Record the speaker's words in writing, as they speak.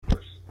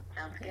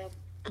Sounds good.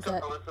 What's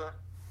up, Melissa?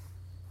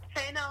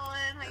 Hey,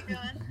 Nolan. How you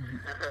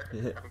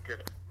doing? I'm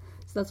good.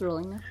 So that's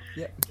rolling now?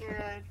 Yep.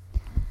 Good.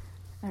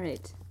 All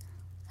right.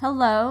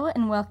 Hello,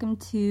 and welcome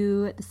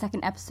to the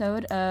second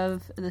episode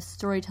of the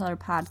Storyteller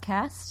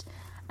Podcast.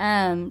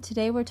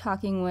 Today we're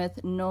talking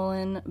with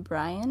Nolan,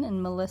 Bryan,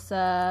 and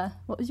Melissa.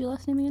 What was your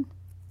last name again?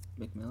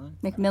 McMillan.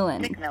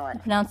 McMillan. McMillan. I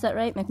pronounced that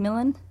right?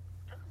 McMillan?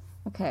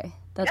 Okay.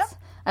 That's. Yep.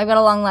 I've got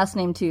a long last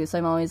name too, so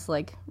I'm always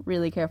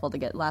really careful to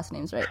get last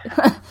names right.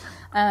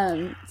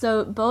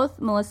 So both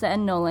Melissa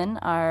and Nolan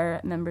are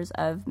members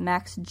of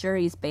Max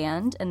Jury's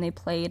band, and they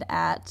played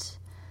at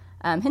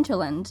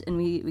Hinterland, and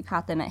we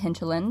caught them at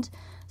Hinterland.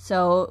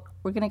 So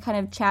we're going to kind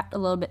of chat a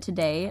little bit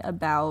today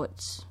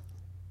about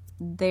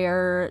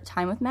their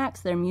time with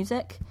Max, their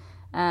music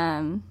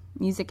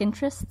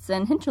interests,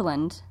 and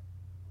Hinterland.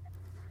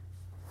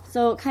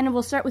 So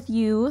we'll start with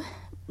you,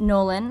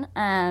 Nolan.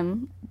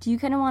 Do you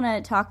kind of want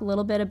to talk a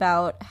little bit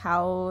about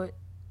how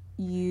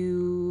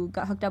you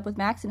got hooked up with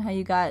Max and how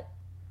you got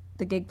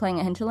the gig playing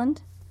at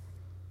Hinterland?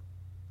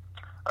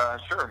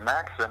 Sure.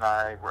 Max and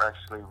I were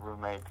actually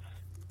roommates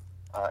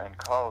in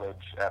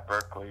college at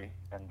Berkeley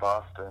in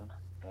Boston,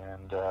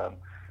 and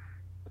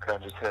we kind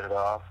of just hit it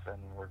off, and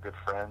we're good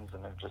friends,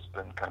 and have just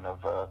been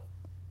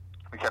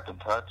we kept in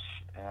touch,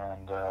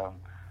 and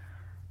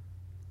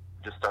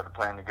just started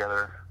playing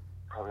together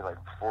probably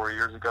 4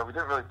 years ago. We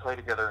didn't really play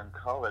together in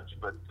college,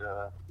 but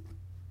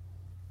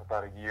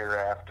about a year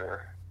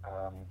after,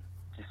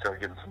 he started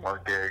getting some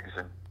more gigs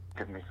and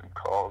giving me some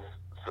calls,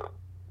 so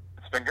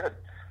it's been good.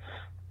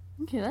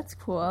 Okay, that's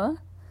cool.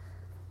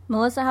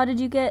 Melissa, how did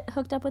you get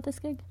hooked up with this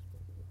gig?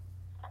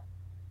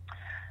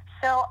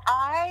 So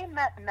I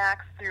met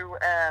Max through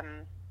a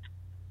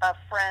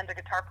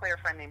guitar player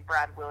friend named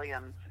Brad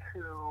Williams,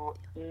 who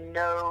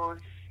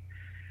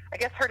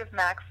heard of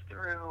Max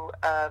through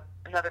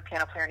another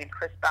piano player named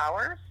Chris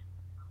Bowers.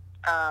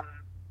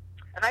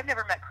 And I've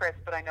never met Chris,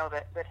 but I know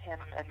that him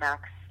and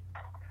Max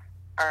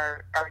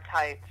are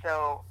tight.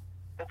 So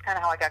that's kind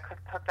of how I got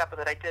hooked up with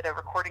it. I did a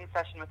recording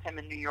session with him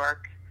in New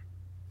York,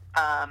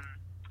 I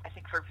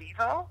think for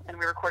Vivo, and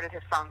we recorded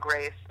his song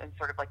Grace in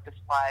sort of this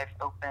live,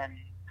 open,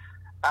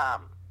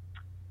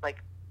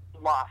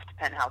 loft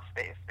penthouse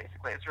space,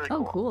 basically. It was really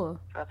cool. Oh, cool.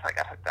 So that's how I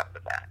got hooked up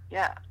with that.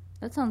 Yeah.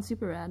 That sounds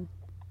super rad.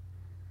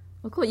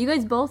 Well, cool. You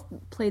guys both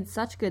played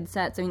such good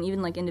sets. I mean,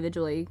 even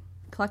individually,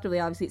 collectively,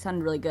 obviously, it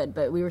sounded really good,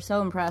 but we were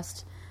so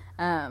impressed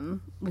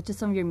with just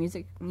some of your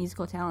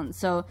musical talents.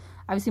 So,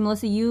 obviously,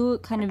 Melissa, you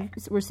kind of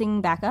were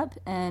singing backup,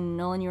 and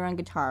Nolan, you were on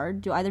guitar.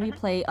 Do either of you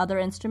play other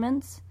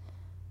instruments?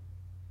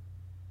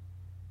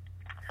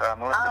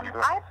 Melissa,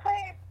 I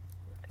play...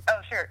 Oh,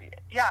 sure.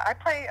 Yeah, I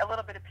play a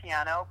little bit of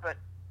piano, but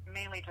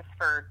mainly just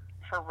for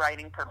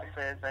writing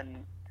purposes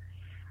and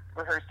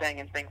rehearsing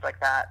and things like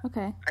that.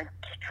 Okay. I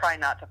try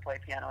not to play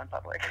piano in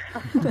public.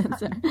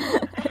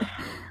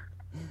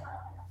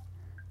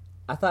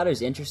 I thought it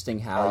was interesting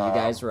how you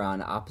guys were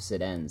on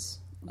opposite ends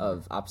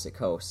of opposite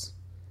coasts.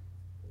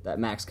 That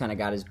Max kind of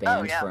got his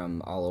band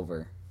from all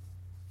over.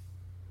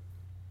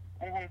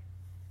 Mm-hmm.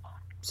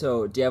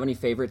 So, do you have any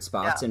favorite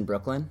spots in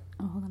Brooklyn?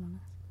 Oh, hold on.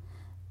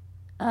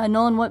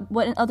 Nolan,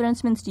 what other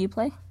instruments do you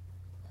play?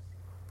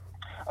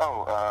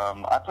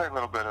 I play a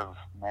little bit of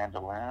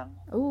mandolin.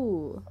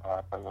 Ooh.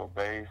 I play a little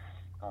bass,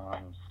 a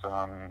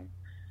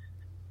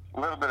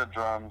little bit of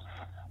drums.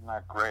 I'm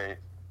not great,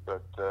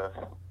 but a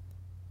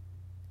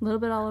little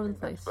bit all over the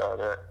place. That's about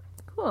it.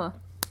 Cool.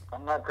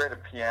 I'm not great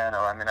at piano.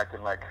 I mean, I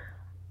can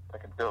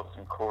build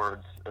some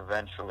chords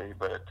eventually,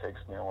 but it takes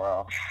me a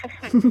while.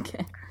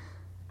 Okay.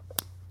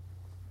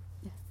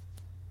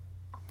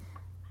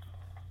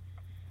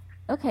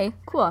 Okay,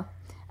 cool.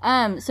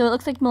 So it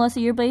looks like, Melissa,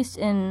 you're based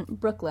in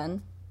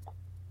Brooklyn.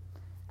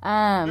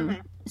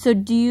 So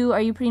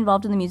are you pretty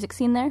involved in the music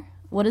scene there?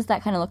 What does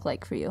that kind of look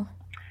like for you?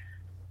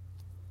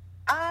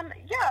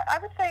 Yeah, I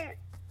would say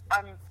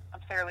I'm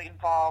fairly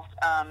involved.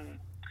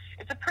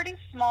 It's a pretty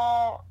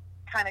small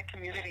kind of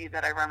community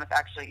that I run with,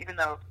 actually, even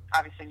though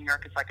obviously New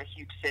York is a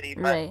huge city,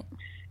 but right.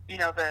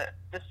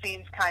 The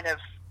scenes kind of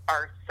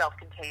are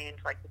self-contained,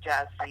 like the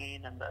jazz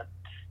scene and the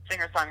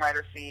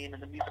singer-songwriter scene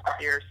and the musical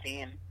theater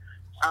scene.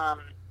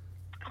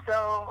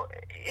 So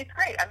it's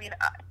great. I mean,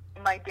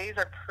 my days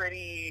are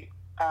pretty,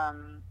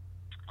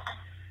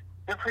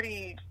 they're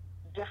pretty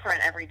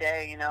different every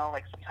day,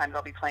 sometimes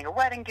I'll be playing a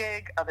wedding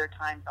gig, other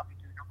times I'll be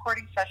doing a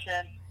recording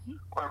session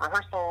or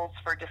rehearsals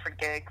for different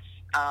gigs.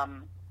 So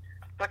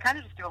I kind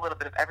of just do a little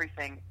bit of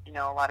everything, a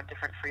lot of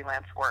different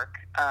freelance work.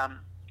 And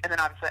then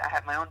obviously I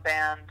have my own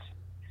band,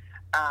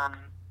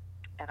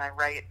 and I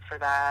write for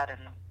that,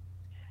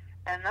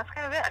 and that's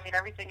kind of it. I mean,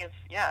 everything is,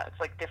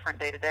 it's different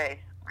day to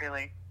day,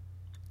 really.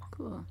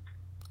 Cool.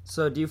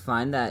 So do you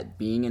find that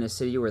being in a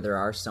city where there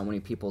are so many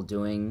people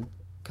doing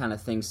kind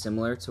of things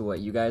similar to what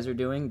you guys are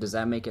doing, does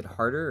that make it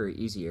harder or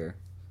easier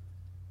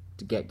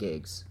to get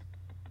gigs?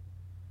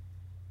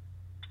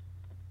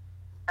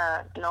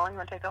 Nolan, you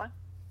want to take that one?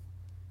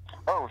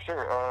 Oh,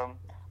 sure.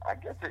 I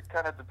guess it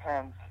kind of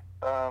depends.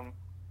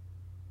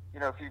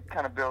 If you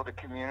kind of build a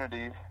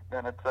community,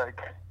 then it's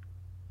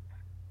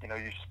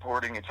you're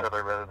supporting each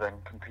other rather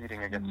than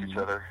competing against each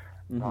other.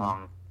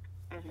 Mm-hmm.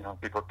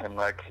 People can,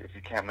 like, if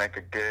you can't make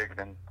a gig,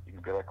 then you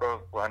can be like,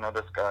 oh, well, I know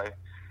this guy.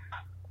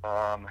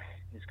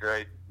 He's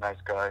great,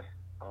 nice guy,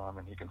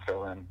 and he can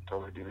fill in,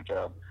 totally do the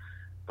job.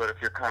 But if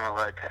you're kind of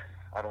like,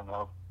 I don't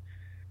know,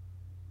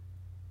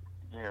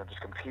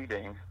 just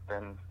competing,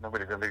 then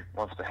nobody really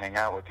wants to hang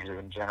out with you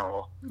in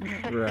general.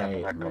 Right.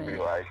 They're not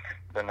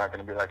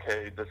going to be like,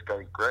 hey, this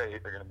guy's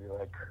great. They're going to be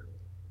like,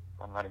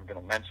 I'm not even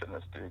going to mention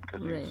this dude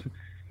because he's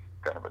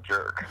kind of a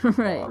jerk.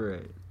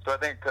 Right. So I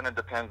think it kind of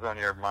depends on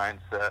your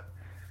mindset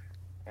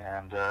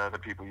and the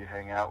people you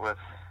hang out with.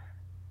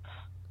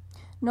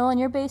 Nolan,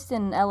 you're based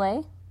in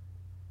LA?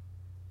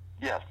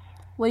 Yes.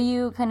 What do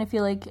you kind of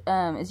feel like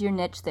is your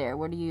niche there?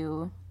 Where do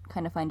you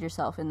kind of find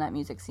yourself in that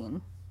music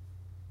scene?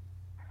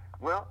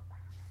 Well,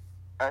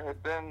 I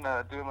had been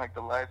doing, like,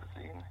 the live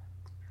scene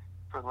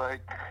for,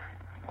 like,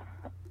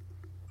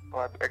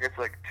 I guess,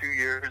 like, 2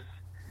 years.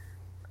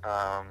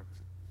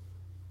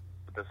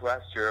 But this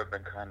last year I've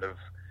been kind of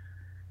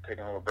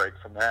taking a little break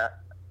from that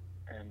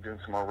and doing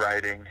some more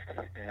writing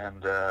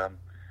and kind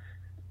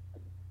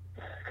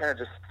of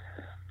just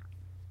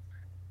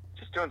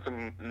doing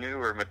some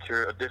newer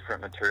material,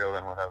 different material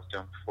than what I was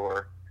doing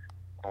before.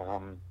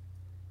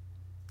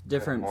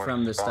 Different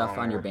from the stuff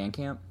on your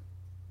Bandcamp?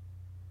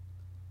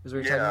 Is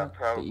what you're talking about?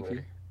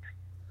 Probably.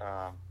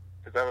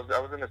 Because I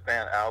was in this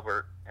band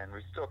Albert, and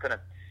we still kind of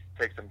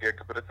take some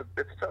gigs, but it's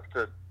tough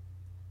to.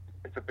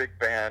 It's a big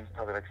band,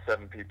 probably like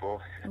 7 people.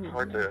 It's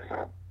hard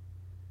to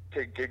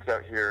take gigs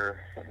out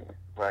here,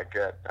 like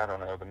at, I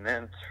don't know, the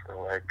Mint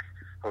or like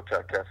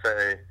Hotel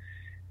Cafe,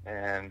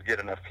 and get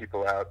enough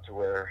people out to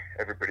where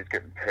everybody's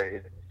getting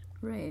paid.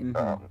 Right.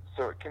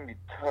 So it can be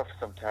tough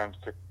sometimes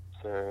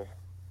to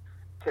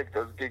take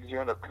those gigs.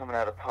 You end up coming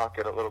out of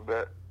pocket a little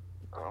bit.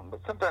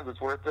 But sometimes it's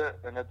worth it,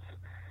 and it's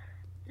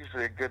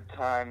usually a good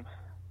time.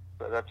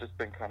 But I've just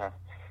been kind of,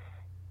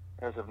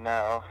 as of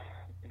now,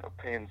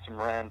 paying some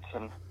rent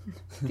and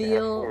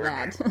feel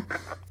that.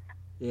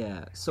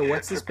 Yeah. So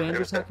what's this band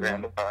you're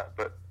talking about?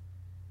 But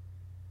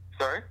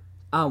sorry.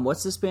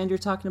 What's this band you're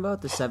talking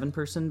about? The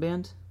 7-person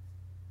band?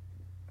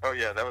 Oh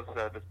yeah, that was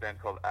this band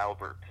called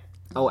Albert.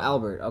 Oh,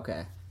 Albert.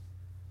 Okay.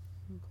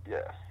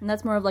 Yeah. And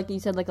that's more of, like you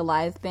said, like a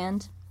live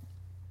band.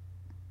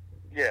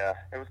 Yeah,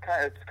 it's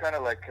kind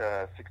of like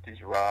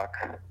 60s rock,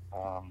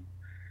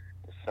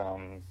 with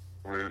some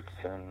roots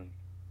and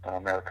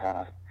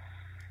Americana.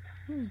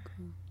 Cool.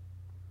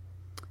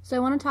 So I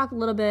want to talk a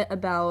little bit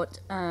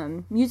about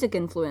music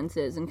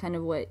influences and kind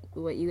of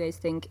what you guys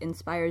think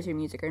inspires your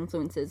music or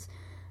influences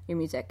your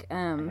music.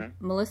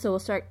 Melissa, we'll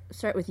start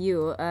with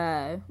you.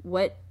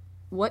 What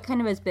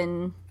kind of has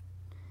been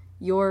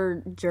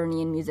your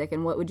journey in music,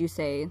 and what would you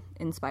say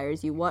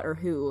inspires you? What or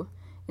who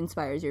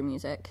inspires your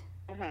music?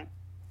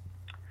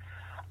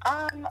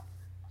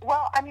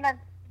 Well, I mean, I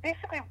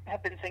basically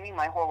have been singing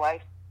my whole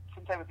life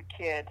since I was a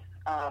kid.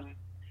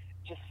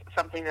 Just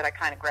something that I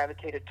kind of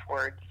gravitated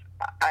towards.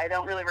 I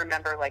don't really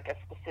remember, like, a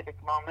specific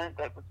moment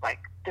that was like,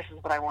 this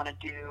is what I want to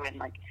do, and,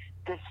 like,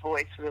 this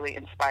voice really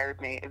inspired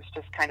me. It was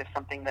just kind of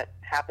something that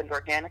happened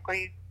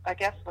organically, I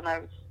guess, when I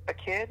was a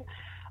kid.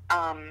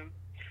 Some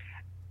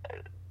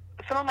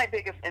of my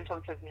biggest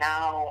influences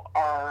now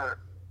are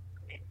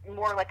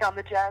more like on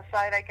the jazz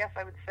side, I guess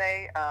I would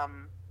say.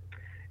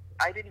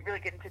 I didn't really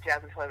get into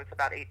jazz until I was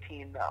about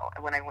 18, though,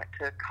 and when I went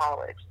to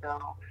college.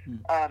 So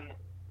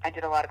I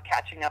did a lot of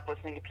catching up,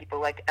 listening to people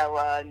like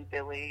Ella and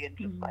Billy, and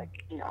just like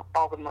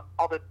all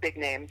the big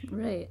names.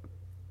 Right.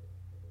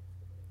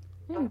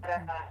 So I mean,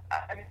 I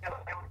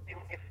was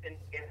doing it in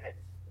it.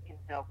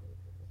 A lot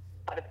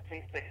of the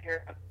things that I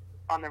hear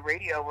on the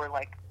radio were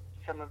like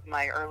some of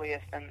my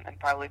earliest and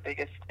probably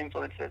biggest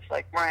influences,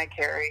 like Mariah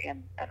Carey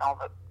and all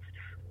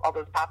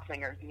those pop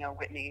singers.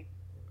 Whitney.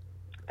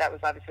 That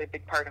was obviously a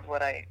big part of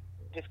what I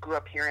just grew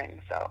up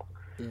hearing. So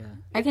yeah,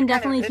 I can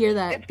definitely hear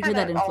that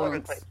influence. All over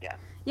the place, yeah.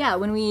 Yeah,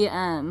 when we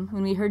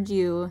heard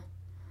you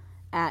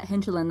at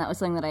Hinterland, that was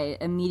something that I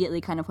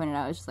immediately kind of pointed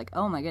out. I was just like,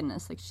 oh my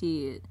goodness, like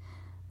she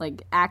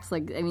like acts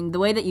like, I mean, the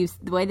way that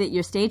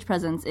your stage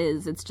presence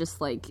is, it's just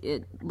like,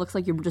 it looks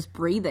like you're just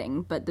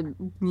breathing, but the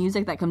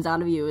music that comes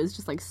out of you is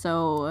just like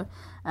so.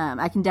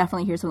 I can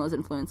definitely hear some of those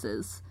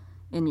influences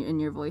in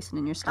your voice and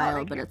in your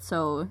style, but it's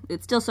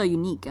still so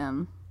unique,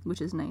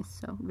 which is nice.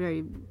 So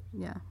very,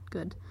 yeah,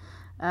 good.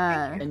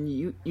 And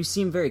you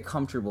seem very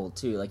comfortable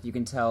too. Like you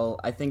can tell.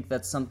 I think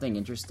that's something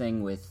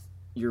interesting with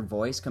your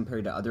voice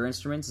compared to other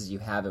instruments is you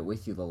have it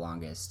with you the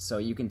longest. So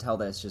you can tell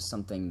that it's just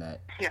something that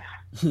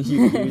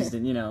you've used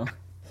and yeah,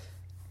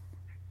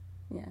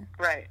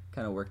 right,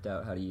 kind of worked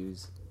out how to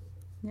use.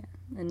 Yeah,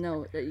 and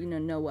know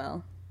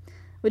well,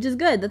 which is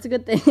good. That's a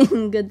good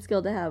thing. Good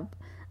skill to have.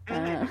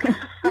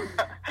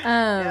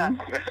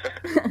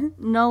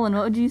 Nolan,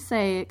 what would you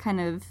say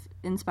kind of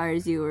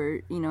inspires you,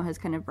 or has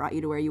kind of brought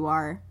you to where you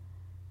are?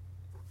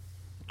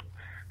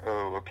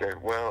 Oh, okay.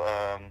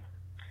 Well,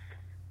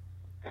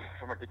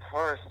 from a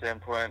guitar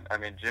standpoint, I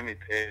mean, Jimmy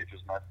Page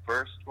was my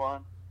first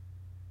one.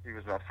 He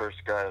was my first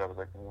guy that I was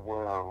like,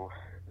 whoa,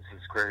 this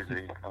is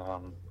crazy.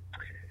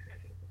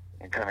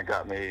 and kind of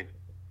got me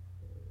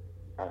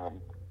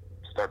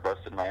start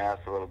busting my ass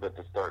a little bit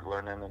to start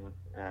learning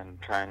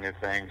and trying new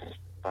things.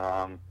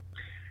 And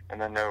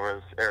then there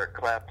was Eric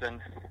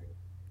Clapton,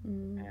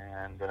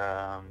 and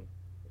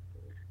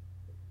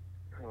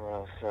who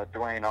else?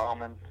 Dwayne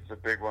Allman is a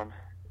big one.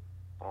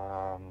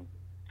 All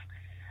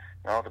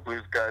the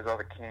blues guys, all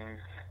the Kings.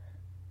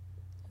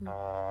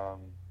 I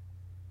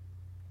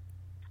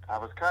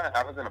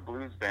was in a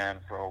blues band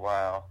for a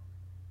while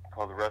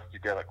called the Rusty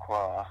de la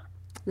Croix.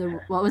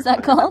 What was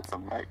that called?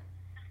 Like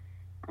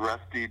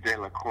Rusty de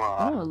la Croix.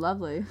 Oh,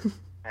 lovely.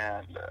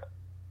 And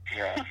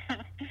yeah,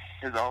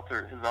 his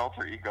alter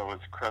ego was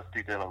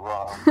Krusty de la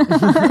Raw.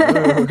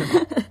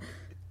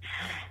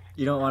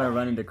 You don't want to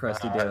run into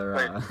Krusty de la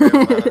Raw.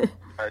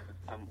 I did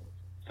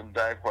some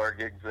dive bar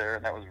gigs there,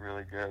 and that was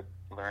really good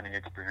learning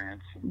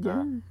experience.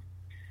 And,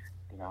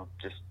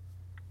 just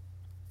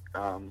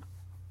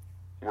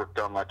worked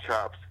on my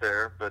chops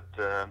there. But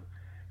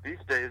these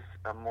days,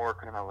 I'm more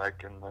kind of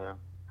like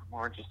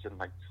more interested in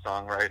like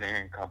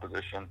songwriting and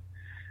composition.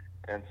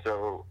 And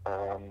so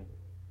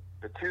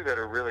the two that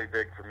are really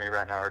big for me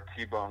right now are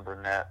T-Bone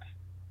Burnett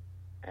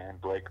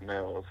and Blake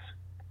Mills.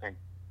 I think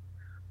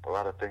a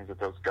lot of things that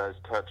those guys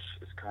touch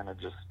is kind of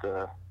just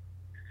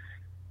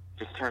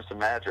turns to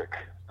magic.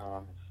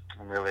 I'm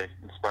really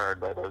inspired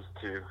by those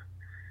two.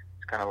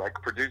 It's kind of like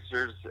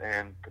producers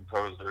and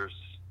composers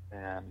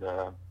and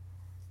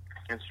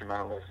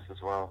instrumentalists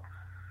as well.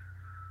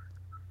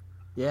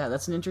 Yeah,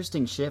 that's an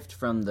interesting shift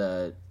from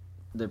the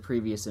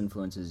previous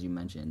influences you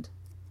mentioned.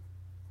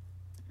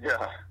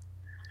 Yeah.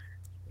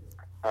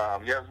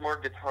 It was more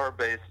guitar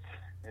based.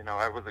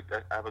 I was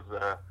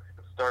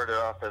started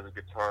off as a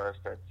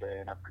guitarist, I'd say,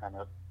 and I've kind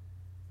of,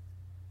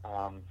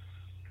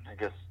 I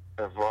guess,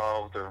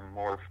 evolved or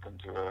morphed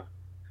into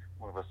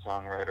more of a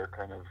songwriter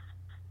kind of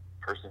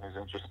person who's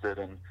interested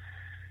in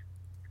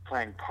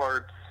playing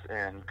parts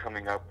and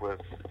coming up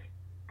with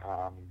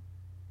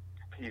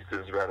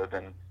pieces rather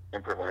than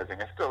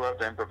improvising. I still love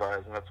to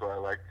improvise, and that's why I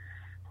like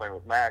playing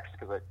with Max,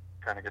 because I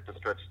kind of get to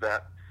stretch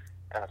that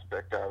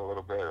aspect out a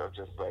little bit of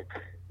just like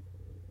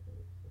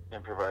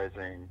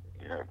improvising,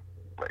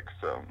 like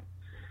some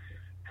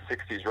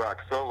 60s rock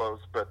solos,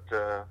 but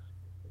I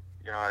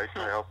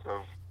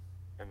also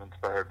am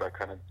inspired by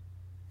kind of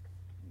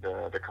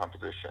the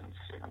compositions,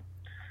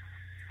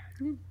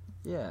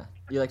 Yeah,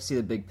 you like to see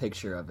the big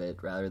picture of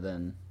it rather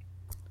than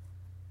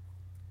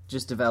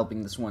just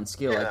developing this one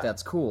skill. Like,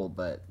 that's cool,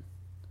 but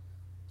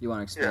you want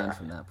to expand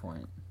from that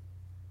point.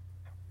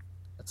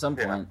 At some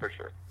point. Yeah, for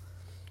sure.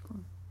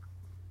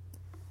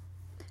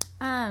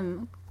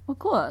 Well,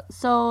 cool.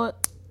 So,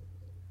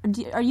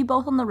 are you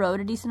both on the road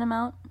a decent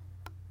amount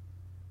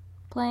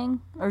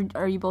playing? Or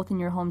are you both in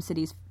your home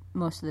cities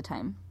most of the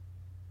time?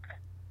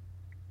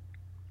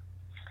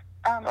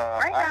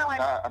 Right now,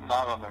 I'm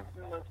not on the...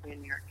 mostly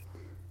in New York.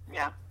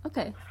 Yeah.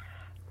 Okay.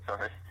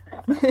 Sorry.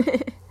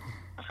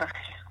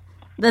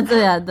 That's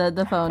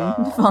the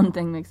phone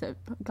thing makes it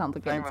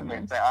complicated Same with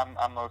me. sometimes.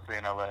 I'm mostly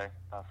in LA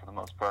for the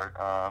most part,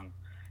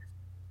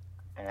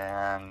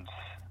 and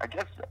I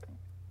guess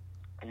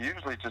I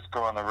usually just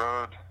go on the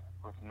road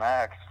with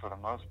Max for the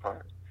most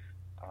part.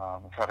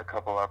 I've had a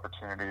couple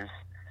opportunities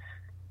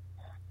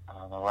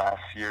the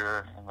last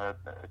year, and it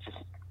just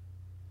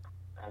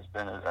has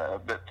been a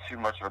bit too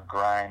much of a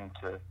grind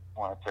to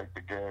want to take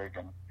the gig,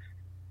 and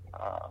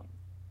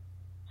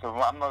so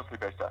I'm mostly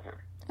based out here.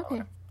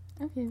 Okay.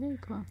 Okay, very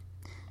cool.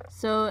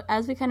 So,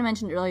 as we kind of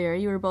mentioned earlier,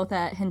 you were both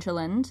at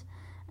Hinterland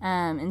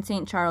in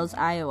St. Charles,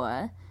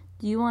 Iowa.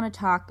 Do you want to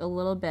talk a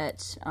little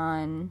bit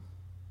on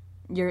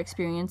your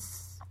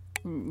experiences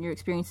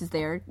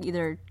there,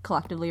 either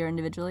collectively or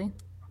individually?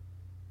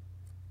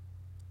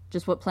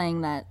 Just what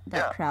playing that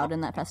crowd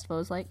and that festival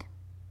is like?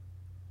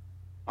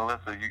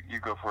 Melissa, you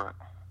go for it.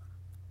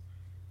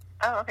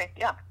 Oh, okay,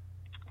 yeah.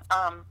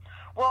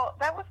 Well,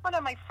 that was one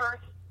of my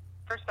first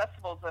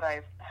festivals that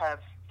I have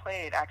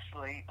played,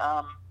 actually.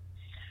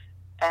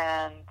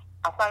 And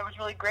I thought it was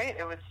really great.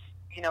 It was,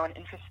 an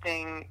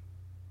interesting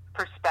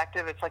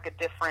perspective. It's like a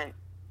different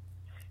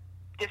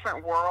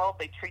world.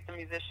 They treat the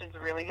musicians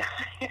really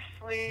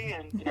nicely,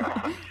 and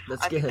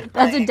that's good.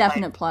 That's a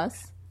definite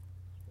plus.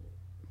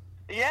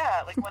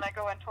 Yeah, like when I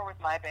go on tour with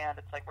my band,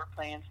 it's like we're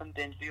playing some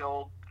dingy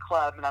old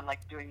club, and I'm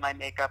like doing my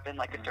makeup in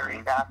like a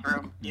dirty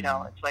bathroom.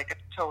 It's like a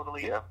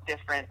totally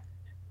different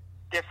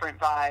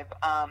vibe.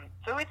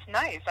 So it's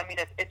nice. I mean,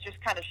 it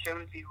just kind of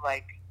shows you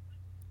like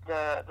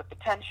the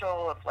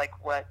potential of like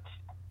what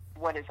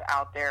is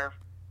out there.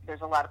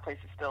 There's a lot of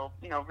places still,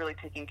 really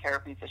taking care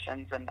of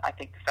musicians, and I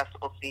think the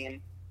festival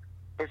scene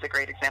is a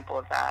great example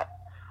of that.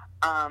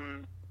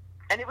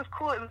 And it was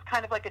cool. It was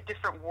kind of like a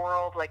different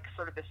world, like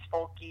sort of this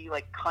folky,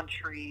 like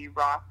country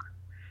rock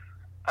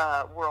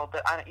world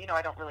that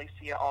I don't really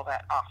see all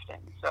that often.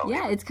 So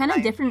yeah, it's kind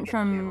of different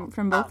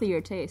from both of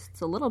your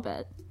tastes a little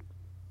bit.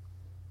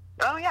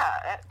 Oh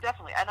yeah,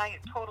 definitely. And I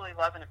totally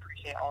love and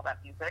appreciate all that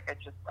music. I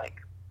just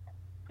like,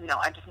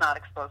 I'm just not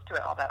exposed to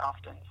it all that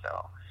often.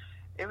 So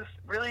it was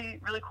really,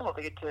 really cool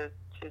to get to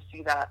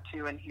see that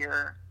too and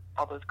hear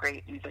all those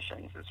great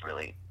musicians. It's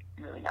really,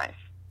 really nice.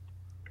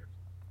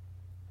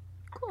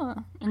 Cool.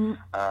 And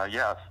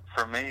Yeah,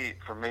 for me,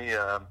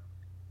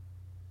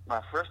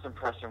 my first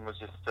impression was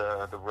just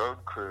the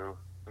road crew.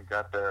 We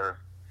got there,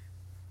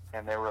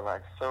 and they were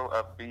like so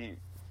upbeat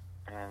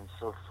and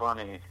so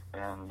funny,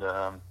 and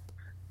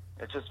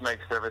it just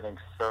makes everything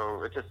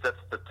so. It just sets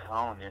the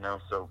tone, you know.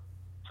 So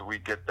we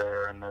get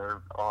there, and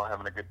they're all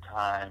having a good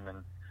time,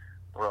 and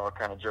we're all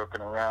kind of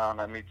joking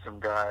around. I meet some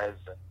guys,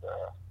 and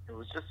it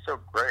was just so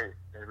great.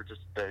 They were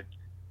just they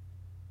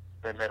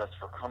made us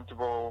feel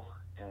comfortable,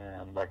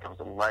 and like it was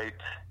a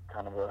light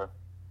kind of a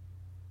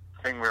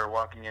thing we were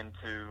walking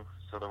into,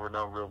 so there were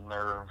no real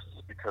nerves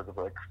because of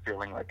like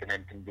feeling like an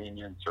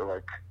inconvenience or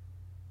like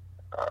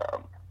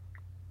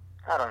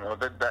I don't know.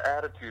 The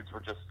attitudes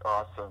were just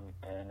awesome,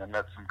 and I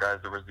met some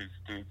guys. There was these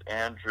dudes,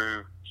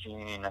 Andrew,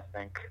 Gene, I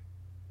think,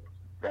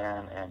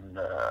 Dan, and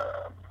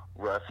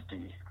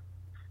Rusty.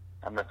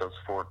 I met those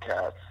 4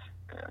 cats,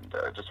 and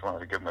just wanted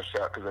to give them a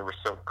shout because they were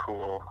so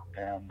cool,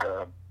 and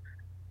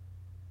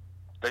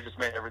they just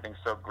made everything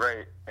so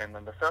great. And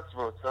then the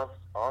festival itself,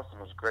 awesome.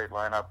 It was a great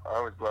lineup. I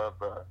always love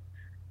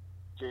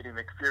J.D.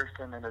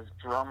 McPherson, and his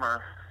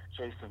drummer,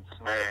 Jason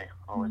Snay,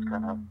 always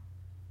kind of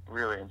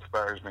really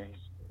inspires me. He's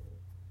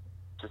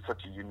just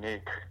such a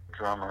unique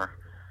drummer.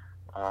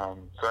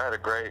 So I had a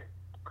great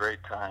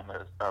time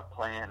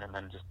playing, and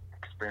then just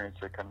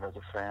experienced it kind of as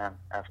a fan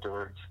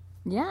afterwards.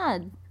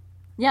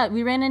 yeah,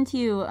 we ran into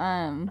you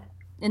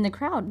in the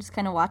crowd, just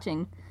kind of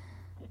watching.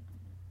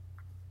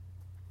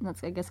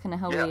 That's, I guess, kind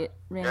of how we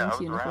ran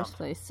into you in the first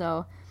place.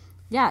 So,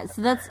 yeah,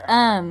 so that's,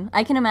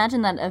 I can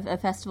imagine that a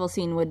festival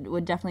scene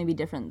would definitely be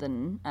different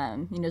than,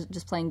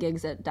 just playing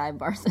gigs at dive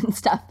bars and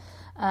stuff.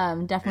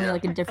 Definitely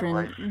like a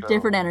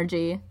different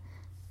energy.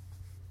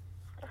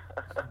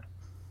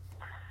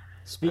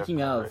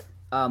 Speaking of,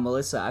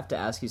 Melissa, I have to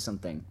ask you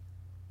something.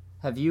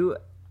 Have you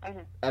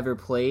ever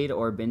played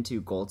or been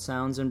to Gold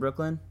Sounds in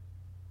Brooklyn?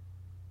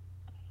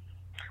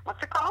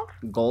 What's it called?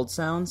 Gold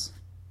Sounds?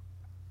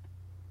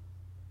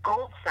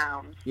 Gold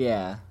Sounds.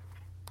 Yeah.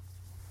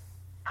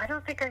 I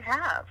don't think I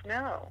have.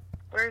 No.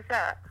 Where is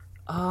that?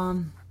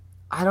 I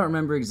don't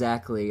remember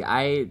exactly.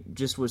 I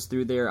just was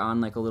through there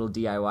on like a little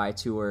DIY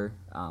tour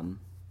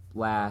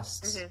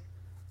last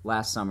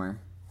summer.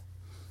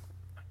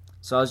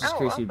 So I was just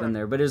curious if you'd been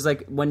there. But it was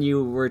like when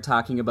you were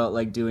talking about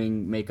like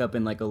doing makeup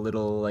in like a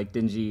little like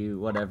dingy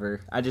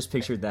whatever. I just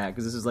pictured that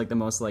because this is like the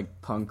most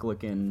like punk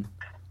looking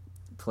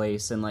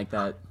place and like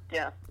that.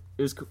 Yeah.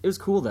 It was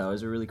cool though. It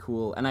was a really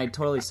cool, and I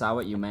totally saw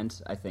what you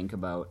meant. I think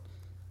about.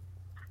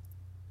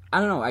 I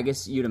don't know. I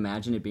guess you'd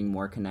imagine it being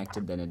more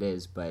connected than it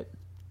is, but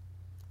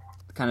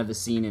kind of the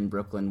scene in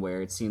Brooklyn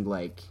where it seemed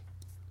like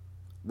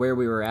where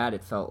we were at,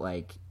 it felt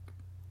like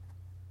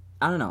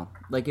I don't know,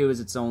 like it was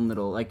its own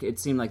little. Like it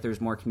seemed like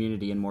there's more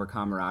community and more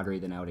camaraderie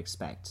than I would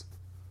expect.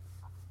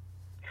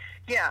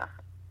 Yeah.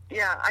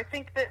 I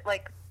think that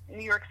like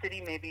New York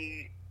City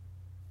maybe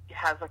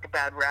has like a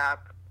bad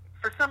rap.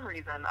 For some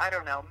reason, I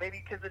don't know,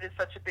 maybe because it is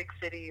such a big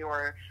city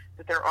or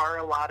that there are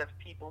a lot of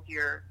people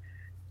here.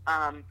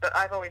 But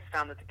I've always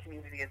found that the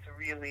community is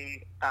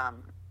really,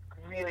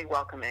 really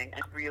welcoming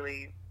and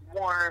really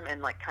warm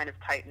and like kind of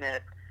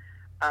tight-knit.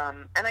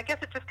 And I guess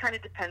it just kind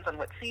of depends on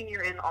what scene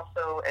you're in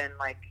also and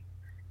like,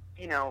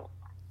 you know,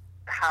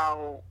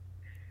 how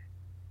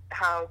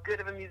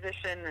good of a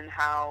musician and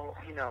how,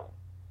 you know,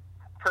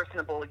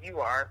 personable you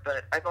are.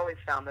 But I've always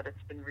found that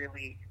it's been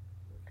really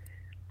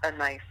a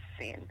nice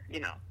scene,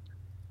 you know.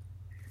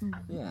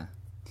 Yeah.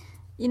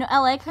 You know,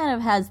 LA kind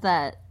of has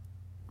that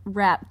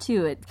rap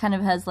too. It kind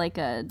of has like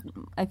I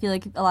feel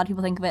like a lot of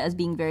people think of it as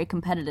being very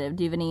competitive.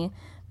 Do you have any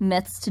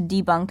myths to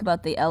debunk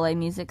about the LA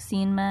music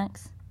scene,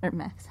 Max?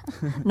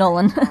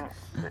 Nolan. I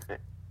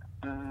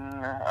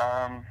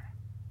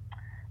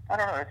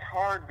don't know. It's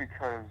hard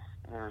because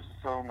there's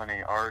so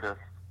many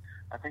artists.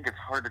 I think it's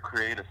hard to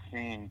create a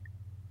scene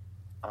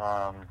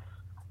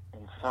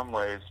in some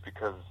ways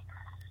because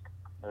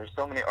there's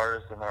so many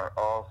artists and they're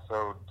all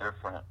so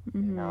different,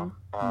 you know.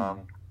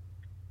 And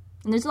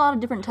there's a lot of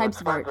different types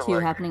of art, too,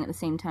 happening at the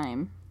same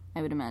time,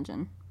 I would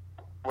imagine.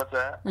 What's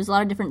that? There's a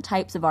lot of different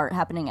types of art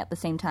happening at the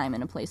same time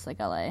in a place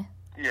like LA.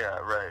 Yeah,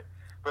 right.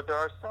 But there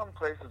are some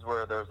places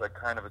where there's like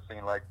kind of a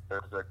scene, like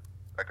there's a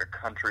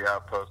country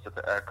outpost at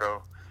the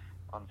Echo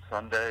on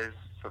Sundays,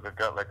 so they've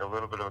got like a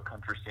little bit of a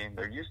country scene.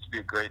 There used to be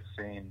a great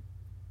scene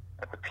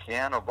at the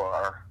Piano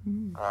Bar.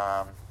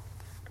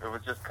 It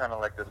was just kind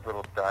of like this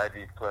little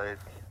divey place,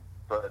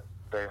 but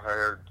they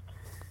hired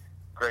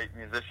great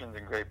musicians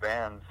and great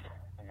bands,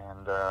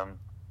 and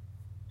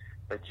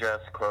they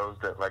just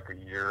closed it like a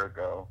year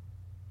ago.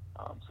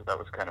 So that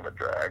was kind of a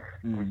drag.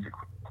 We used to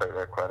play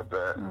there quite a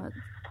bit.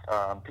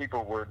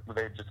 People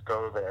they'd just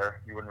go there.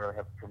 You wouldn't really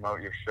have to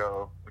promote your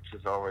show, which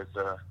is always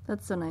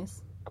that's so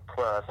nice. A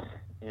plus.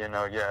 You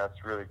know, yeah,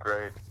 it's really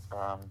great.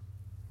 So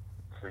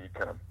you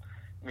kind of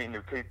meet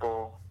new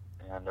people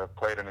and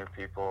play to new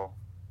people.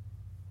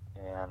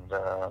 And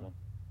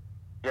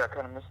yeah, I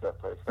kind of missed that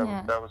place.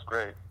 That was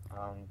great.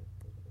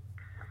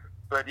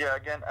 But yeah,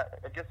 again,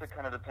 I guess it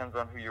kind of depends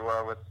on who you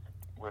are with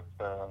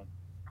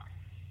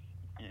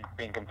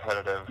being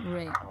competitive.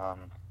 Right.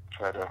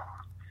 Try to,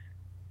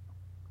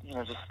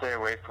 just stay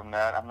away from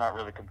that. I'm not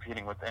really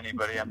competing with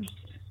anybody. I'm just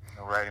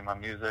writing my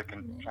music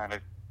and trying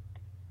to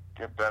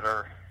get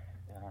better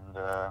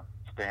and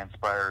stay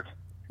inspired.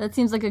 That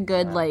seems like a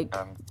good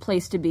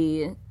place to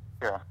be.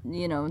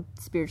 Yeah.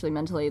 Spiritually,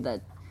 mentally,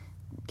 that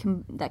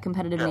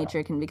competitive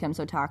nature can become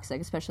so toxic,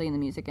 especially in the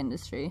music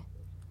industry.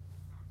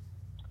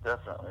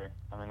 Definitely.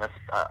 I mean,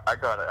 I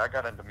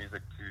got into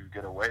music to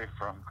get away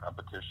from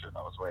competition.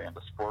 I was way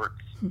into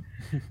sports.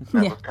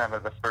 That was kind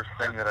of the first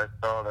thing that I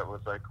saw that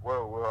was like,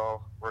 whoa, we're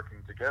all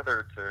working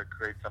together to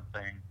create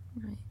something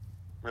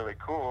really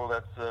cool.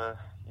 That's I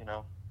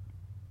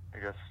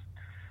guess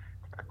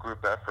a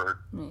group effort.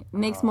 Right. It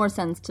makes more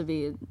sense to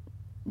be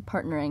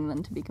partnering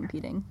than to be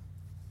competing.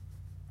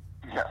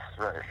 Yes,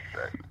 right.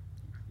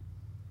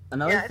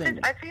 Another thing.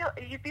 I feel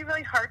you'd be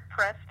really hard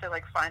pressed to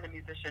find a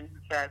musician who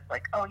says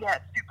oh yeah,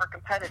 it's super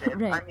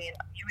competitive. Right. I mean,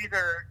 you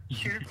either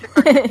choose to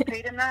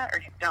participate in that or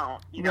you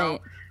don't. You know,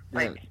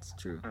 right. Yeah, it's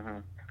true. Mm-hmm.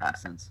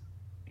 Makes sense.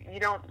 You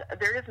don't.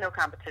 There is no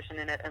competition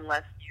in it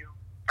unless you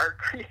are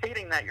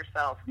creating that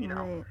yourself. You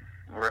know.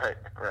 Right.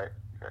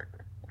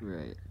 Exactly.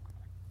 Right.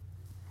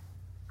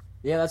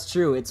 Yeah, that's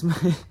true. It's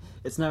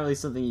not really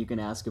something you can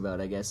ask about,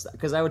 I guess,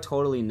 because I would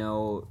totally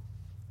know.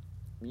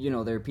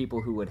 There are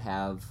people who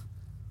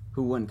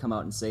wouldn't come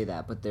out and say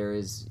that, but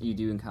you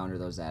do encounter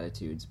those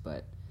attitudes.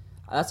 But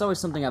that's always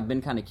something I've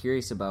been kind of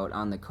curious about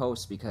on the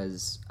coast,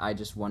 because I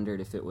just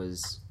wondered if it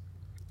was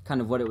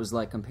kind of what it was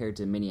like compared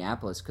to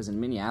Minneapolis, because in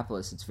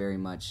Minneapolis it's very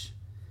much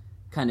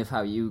kind of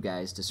how you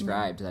guys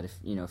described that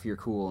if you're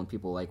cool and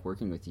people like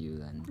working with you,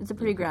 then it's a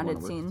pretty grounded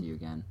work scene. With you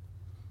again.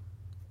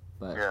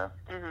 But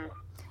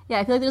yeah,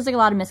 I feel like there's a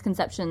lot of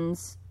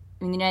misconceptions.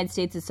 I mean, the United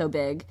States is so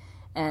big,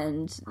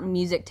 and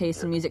music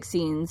tastes and music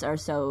scenes are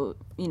so,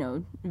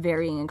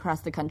 varying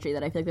across the country,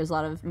 that I feel like there's a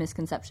lot of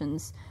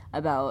misconceptions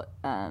about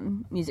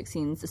music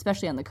scenes,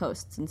 especially on the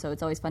coasts. And so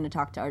it's always fun to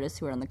talk to artists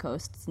who are on the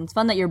coasts. And it's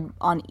fun that you're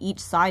on each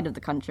side of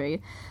the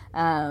country,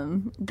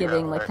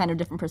 giving kind of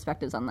different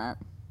perspectives on that.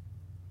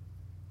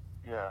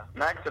 Yeah,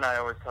 Max and I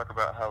always talk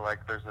about how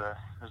there's a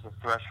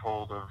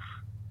threshold of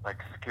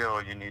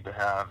skill you need to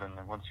have, and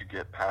then once you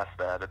get past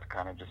that, it's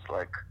kind of just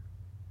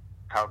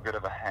how good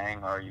of a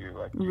hang are you?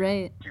 Do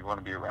you want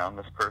to be around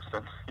this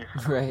person?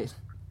 Right.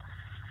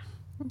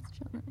 That's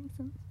true. That makes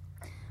sense.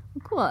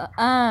 Well,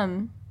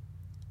 cool.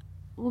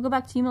 We'll go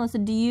back to you, Melissa.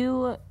 Do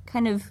you,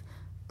 kind of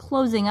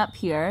closing up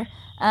here,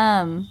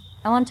 I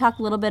want to talk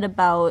a little bit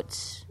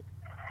about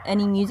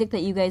any music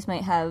that you guys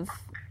might have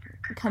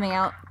coming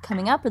up,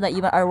 or that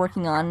you are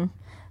working on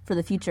for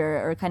the future,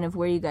 or kind of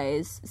where you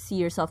guys see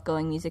yourself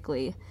going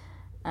musically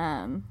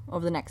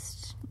over the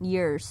next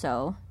year or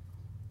so.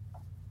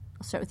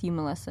 I'll start with you,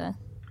 Melissa.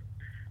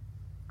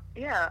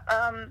 Yeah.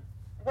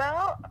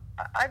 Well,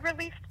 I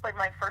released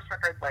my first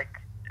record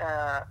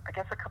I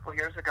guess a couple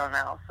years ago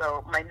now.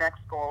 So my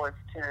next goal is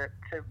to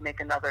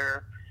make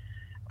another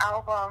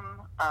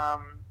album,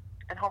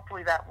 and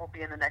hopefully that will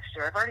be in the next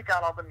year. I've already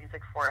got all the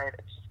music for it.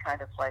 It's just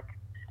kind of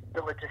the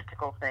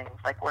logistical things,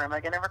 where am I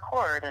going to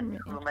record, and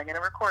who am I going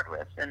to record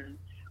with, and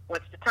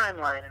what's the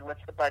timeline, and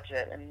what's the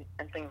budget, and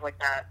things like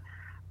that.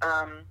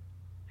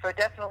 So I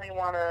definitely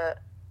want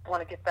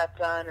to get that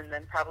done, and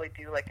then probably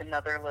do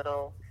another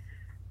little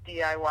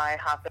DIY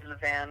hop in the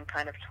van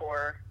kind of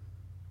tour.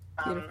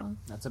 Beautiful.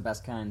 That's the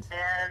best kind.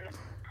 And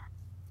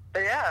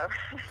yeah,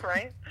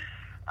 right.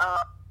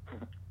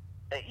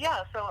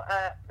 Yeah, so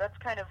that's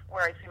kind of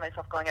where I see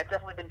myself going. I've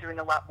definitely been doing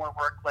a lot more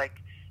work,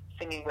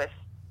 singing with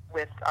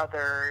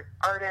other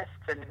artists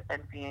and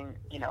being,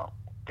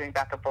 doing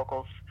backup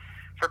vocals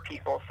for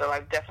people. So I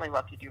would definitely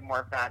love to do more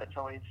of that. It's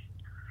always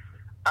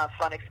a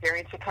fun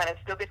experience to kind of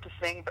still get to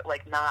sing, but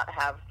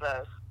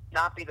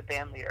not be the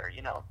band leader.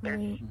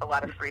 There's a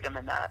lot of freedom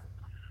in that.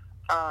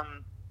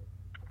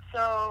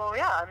 So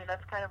yeah, I mean,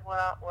 that's kind of what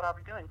I'll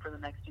be doing for the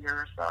next year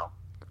or so.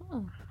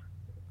 Cool.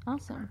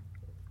 Awesome.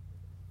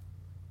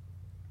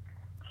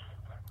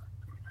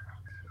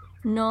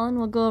 Nolan,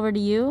 we'll go over to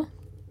you.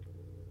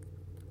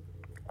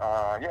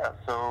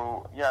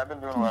 I've been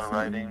doing a lot of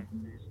writing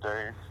these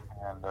days,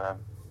 and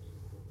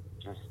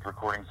just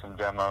recording some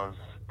demos,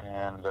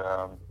 and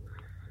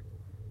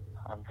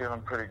I'm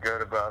feeling pretty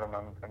good about them.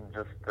 I'm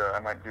just I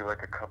might do a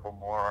couple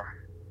more,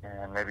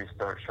 and maybe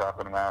start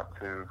shopping them out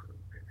to,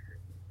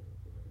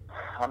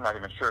 I'm not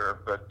even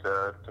sure, but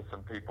to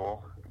some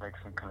people, make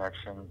some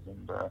connections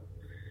and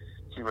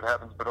see what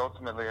happens. But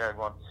ultimately, I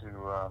want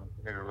to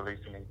maybe release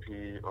an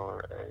EP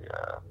or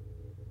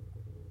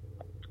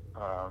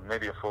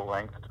maybe a full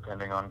length,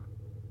 depending on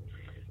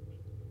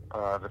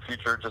the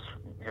future, just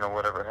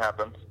whatever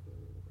happens.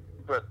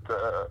 But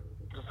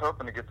just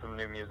hoping to get some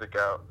new music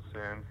out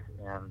soon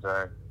and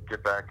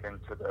get back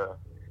into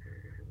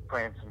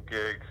playing some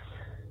gigs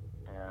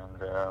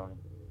and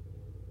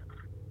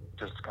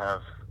just kind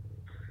of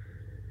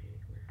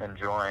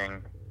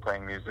enjoying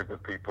playing music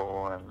with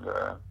people and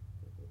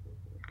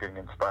getting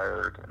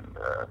inspired and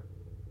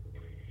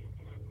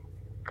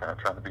kind of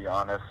trying to be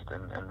honest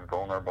and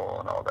vulnerable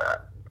and all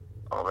that.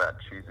 all that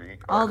cheesy.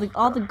 All the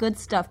stuff. good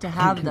stuff to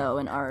have though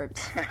in art.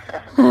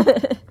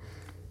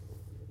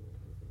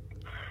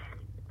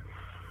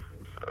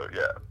 So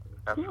yeah,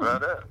 that's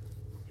about it.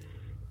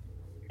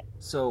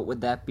 So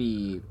would that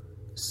be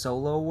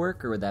solo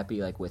work, or would that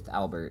be like with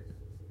Albert?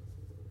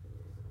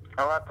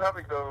 Oh, I'd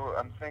probably go.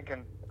 I'm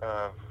thinking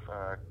of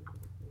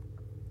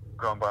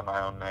going by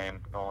my own name,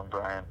 Nolan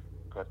Bryan,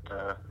 but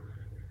I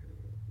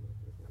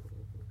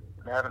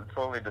haven't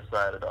fully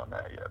decided on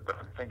that yet. But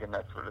I'm thinking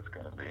that's what it's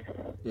going to be.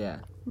 Yeah.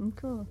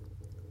 Cool.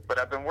 But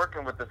I've been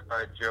working with this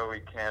guy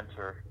Joey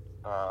Cantor,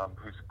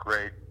 who's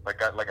great.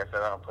 Like I said,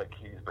 I don't play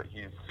keys, but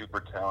he's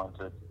super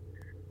talented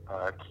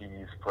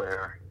keys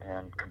player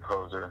and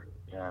composer,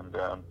 and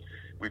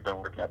we've been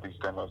working at these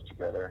demos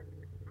together.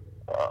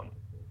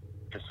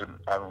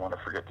 I don't want to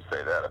forget to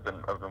say that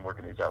I've been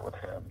working these out with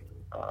him.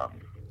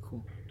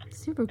 Cool.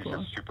 Super cool.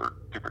 He's a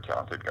super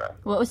talented guy.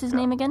 What was his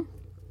name again?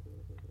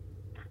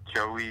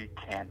 Joey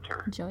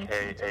Cantor. Joey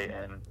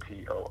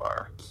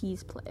Kantor.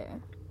 Keys player.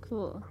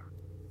 Cool.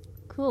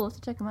 We'll have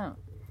to check him out.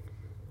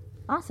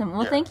 Awesome.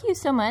 Well, Yeah. Thank you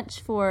so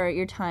much for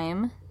your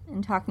time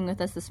and talking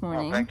with us this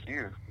morning. Oh, thank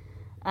you.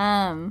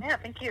 Yeah,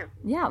 thank you.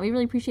 Yeah, we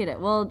really appreciate it.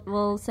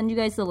 We'll send you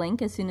guys the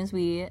link as soon as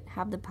we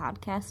have the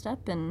podcast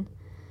up, and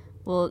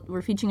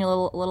we're featuring a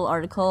little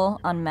article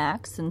on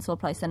Max, and so we'll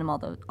probably send them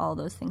all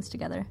those things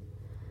together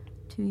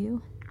to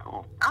you.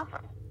 Cool.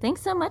 Awesome.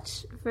 Thanks so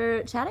much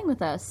for chatting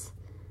with us.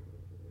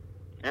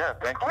 Yeah,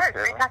 thank Of you. course.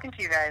 Taylor. Great talking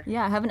to you guys.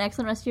 Yeah, have an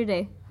excellent rest of your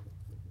day.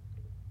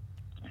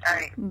 All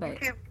right. Bye.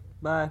 You too.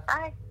 Bye.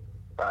 Bye.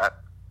 Bye.